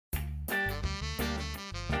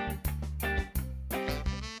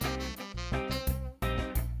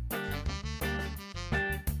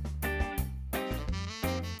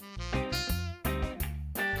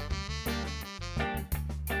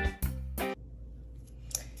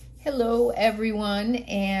Hello everyone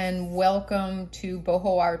and welcome to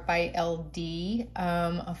Boho Art by LD.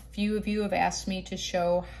 A few of you have asked me to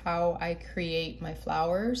show how I create my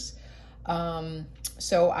flowers.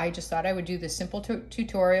 So I just thought I would do this simple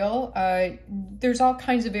tutorial. There's all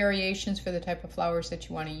kinds of variations for the type of flowers that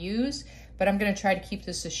you want to use, but I'm going to try to keep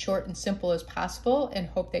this as short and simple as possible and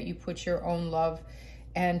hope that you put your own love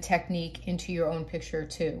and technique into your own picture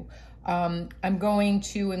too. I'm going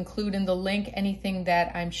to include in the link anything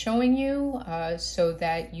that I'm showing you so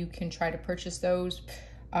that you can try to purchase those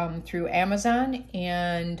through Amazon,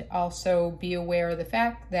 and also be aware of the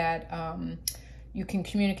fact that you can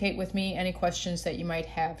communicate with me any questions that you might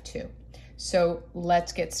have too. So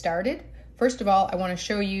let's get started. First of all, I want to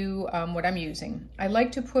show you what I'm using. I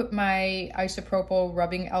like to put my isopropyl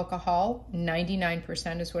rubbing alcohol,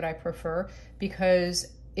 99% is what I prefer, because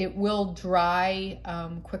it will dry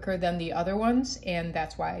quicker than the other ones, and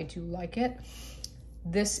that's why I do like it.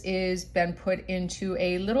 This is been put into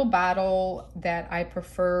a little bottle that I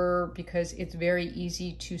prefer because it's very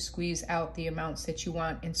easy to squeeze out the amounts that you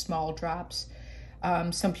want in small drops.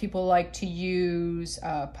 Some people like to use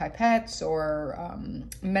pipettes or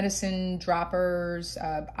medicine droppers.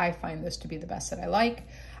 I find this to be the best that I like.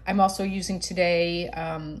 I'm also using today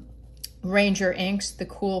Ranger inks, the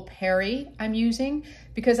Cool Perry I'm using,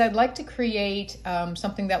 because I'd like to create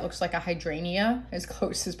something that looks like a hydrangea as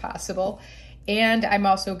close as possible. And I'm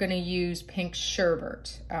also going to use Pink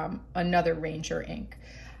Sherbet, another Ranger ink.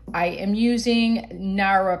 I am using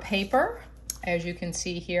Nara paper, as you can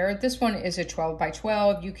see here. This one is a 12 by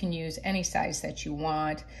 12. You can use any size that you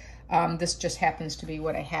want. This just happens to be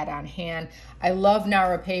what I had on hand. I love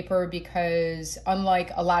Nara paper because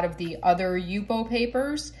unlike a lot of the other Yupo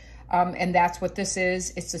papers, and that's what this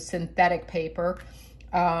is, it's a synthetic paper.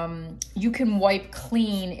 You can wipe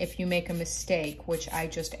clean if you make a mistake, which I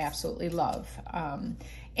just absolutely love.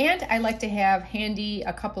 And I like to have handy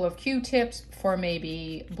a couple of Q-tips for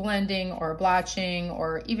maybe blending or blotching,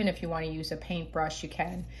 or even if you want to use a paintbrush, you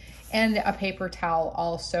can. And a paper towel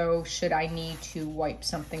also, should I need to wipe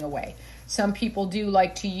something away. Some people do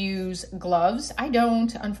like to use gloves. I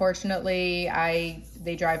don't, unfortunately.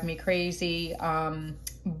 They drive me crazy,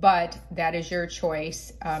 but that is your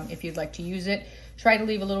choice if you'd like to use it. Try to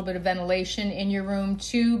leave a little bit of ventilation in your room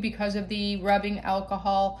too because of the rubbing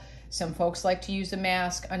alcohol. Some folks like to use a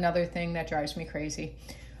mask, another thing that drives me crazy.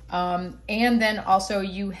 And then also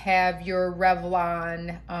you have your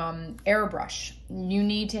Revlon airbrush. You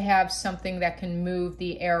need to have something that can move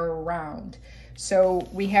the air around. So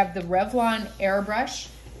we have the Revlon airbrush,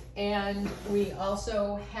 and we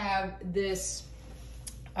also have this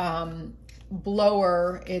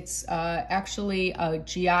blower. It's actually a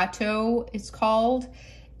Giotto, it's called.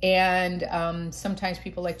 And sometimes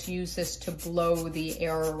people like to use this to blow the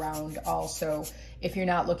air around also, if you're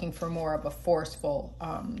not looking for more of a forceful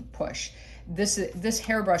push. This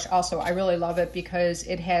hairbrush also, I really love it because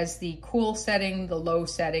it has the cool setting, the low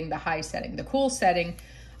setting, the high setting. The cool setting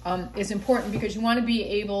is important because you want to be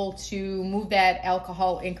able to move that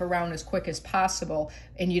alcohol ink around as quick as possible,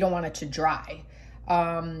 and you don't want it to dry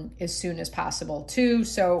as soon as possible too.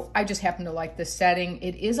 So I just happen to like this setting.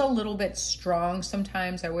 It is a little bit strong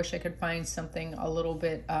sometimes. I wish I could find something a little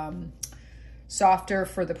bit softer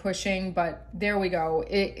for the pushing, but there we go.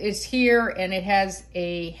 It is here, and it has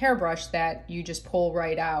a hairbrush that you just pull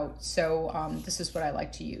right out. So this is what I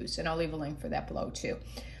like to use, and I'll leave a link for that below too.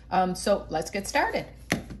 So let's get started.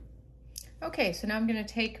 Okay, so now I'm going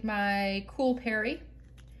to take my Cool Perry,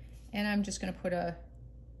 and I'm just going to put a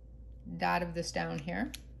dot of this down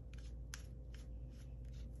here.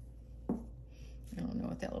 I don't know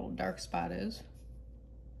what that little dark spot is.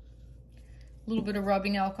 A little bit of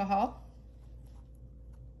rubbing alcohol.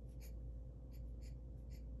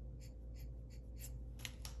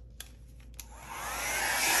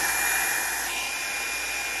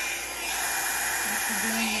 What you're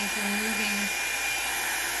doing is you're moving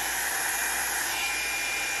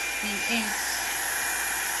the inks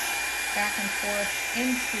back and forth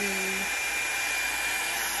into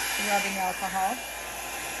the rubbing alcohol.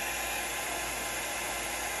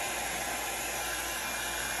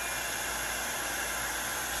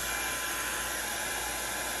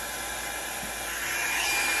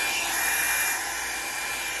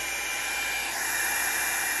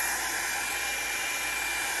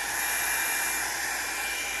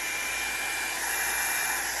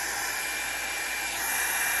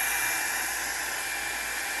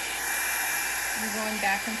 You're going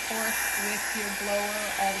back and forth with your blower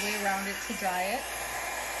all the way around it to dry it.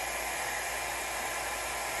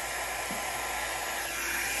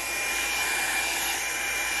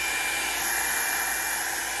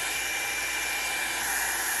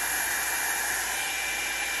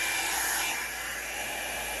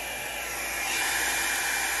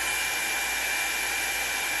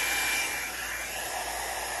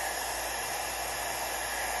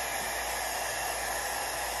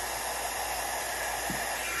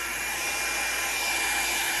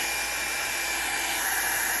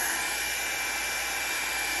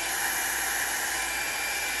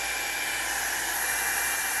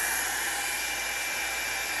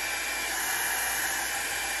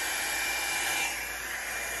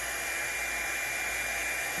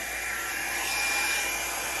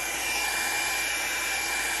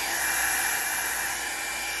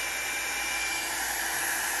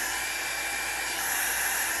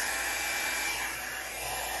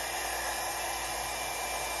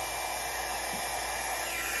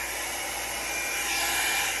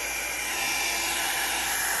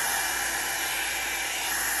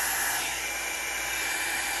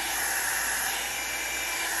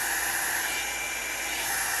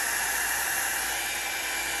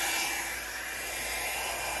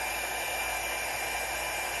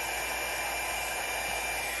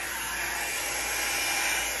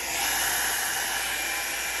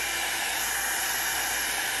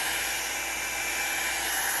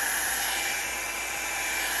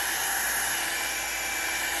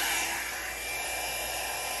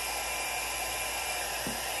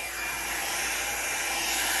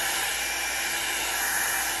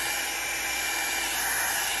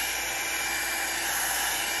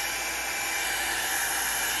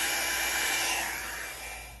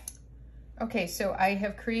 Okay, so I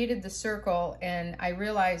have created the circle, and I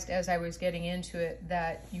realized as I was getting into it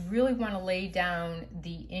that you really want to lay down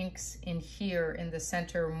the inks in here in the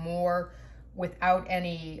center more without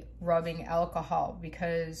any rubbing alcohol,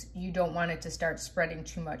 because you don't want it to start spreading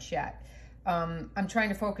too much yet. I'm trying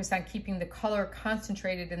to focus on keeping the color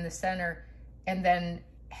concentrated in the center and then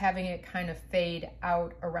having it kind of fade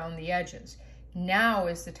out around the edges. Now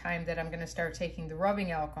is the time that I'm going to start taking the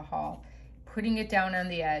rubbing alcohol, putting it down on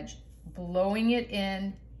the edge, blowing it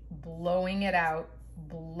in, blowing it out,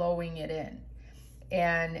 blowing it in.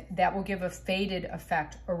 And that will give a faded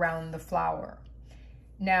effect around the flower.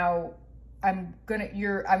 Now, I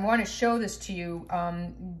want to show this to you.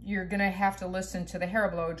 You're gonna have to listen to the hair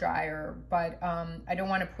blow dryer, but I don't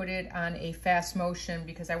want to put it on a fast motion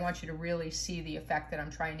because I want you to really see the effect that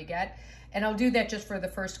I'm trying to get. And I'll do that just for the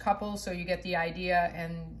first couple so you get the idea,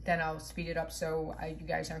 and then I'll speed it up so you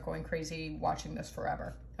guys aren't going crazy watching this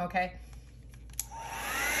forever, okay?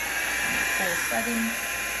 Full setting,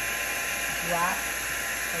 drop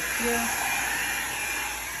right here.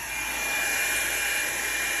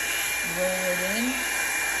 Roll it in,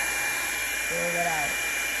 roll it out.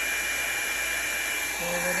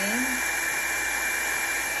 Roll it in,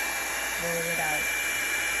 roll it out.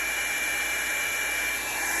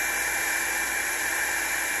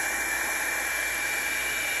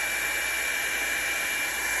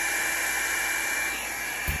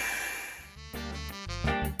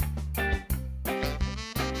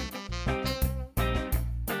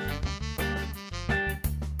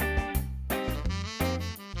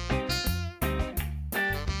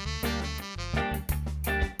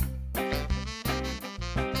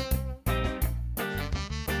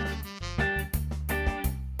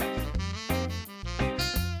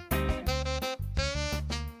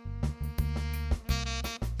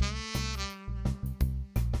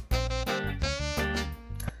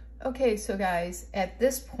 Okay, so guys, at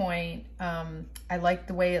this point, I like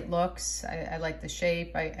the way it looks. I like the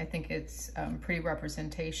shape. I think it's pretty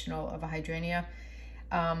representational of a hydrangea.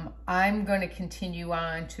 I'm going to continue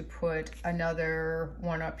on to put another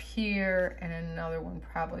one up here and another one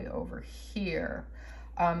probably over here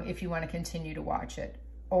if you want to continue to watch it,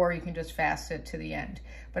 or you can just fast it to the end.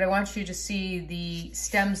 But I want you to see the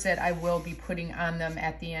stems that I will be putting on them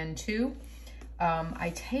at the end too.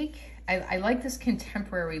 I like this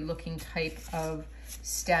contemporary looking type of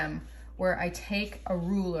stem where I take a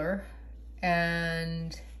ruler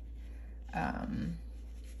and,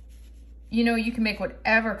 you know, you can make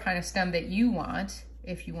whatever kind of stem that you want.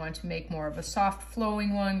 If you want to make more of a soft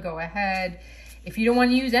flowing one, go ahead. If you don't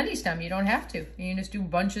want to use any stem, you don't have to. You can just do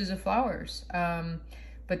bunches of flowers.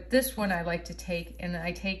 But this one I like to take, and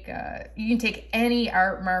I take, you can take any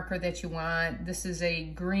art marker that you want. This is a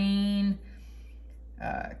green,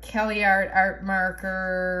 Kelly art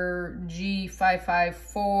marker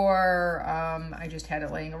G554. I just had it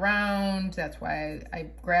laying around. That's why I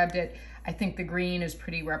grabbed it. I think the green is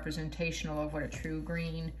pretty representational of what a true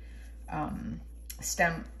green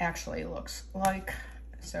stem actually looks like.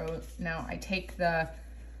 So now I take the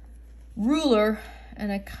ruler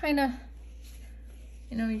and I kind of,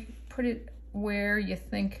 you know, you put it where you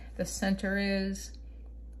think the center is,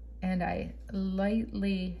 and I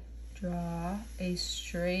lightly draw a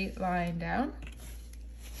straight line down,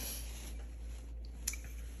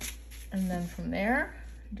 and then from there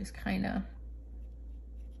I just kind of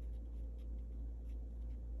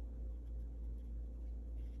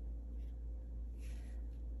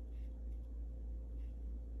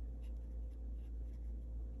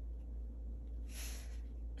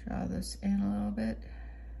draw this in a little bit.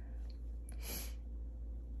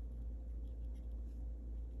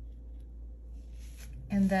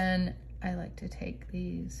 And then I like to take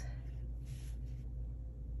these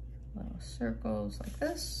little circles like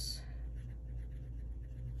this.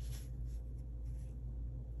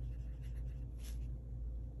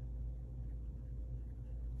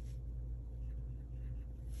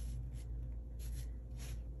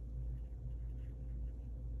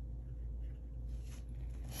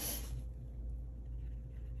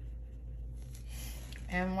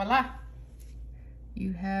 And voila,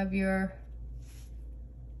 you have your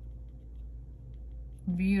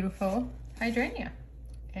beautiful hydrangea.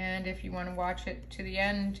 And if you want to watch it to the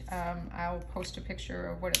end, I'll post a picture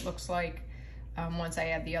of what it looks like once I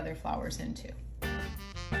add the other flowers in too.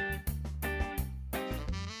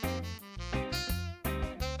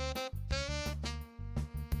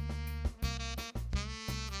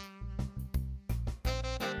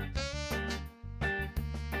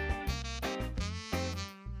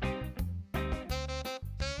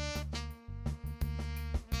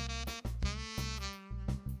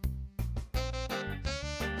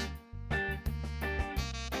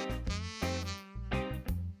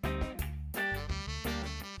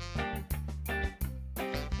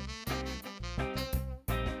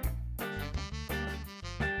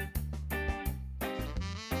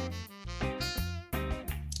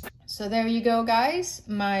 So there you go, guys.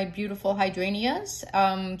 My beautiful hydrangeas.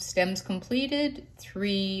 Stems completed,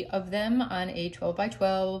 3 of them on a 12 by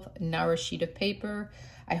 12 Nara sheet of paper.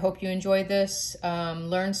 I hope you enjoyed this,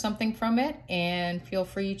 learned something from it, and feel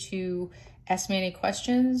free to ask me any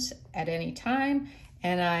questions at any time.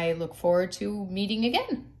 And I look forward to meeting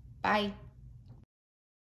again. Bye.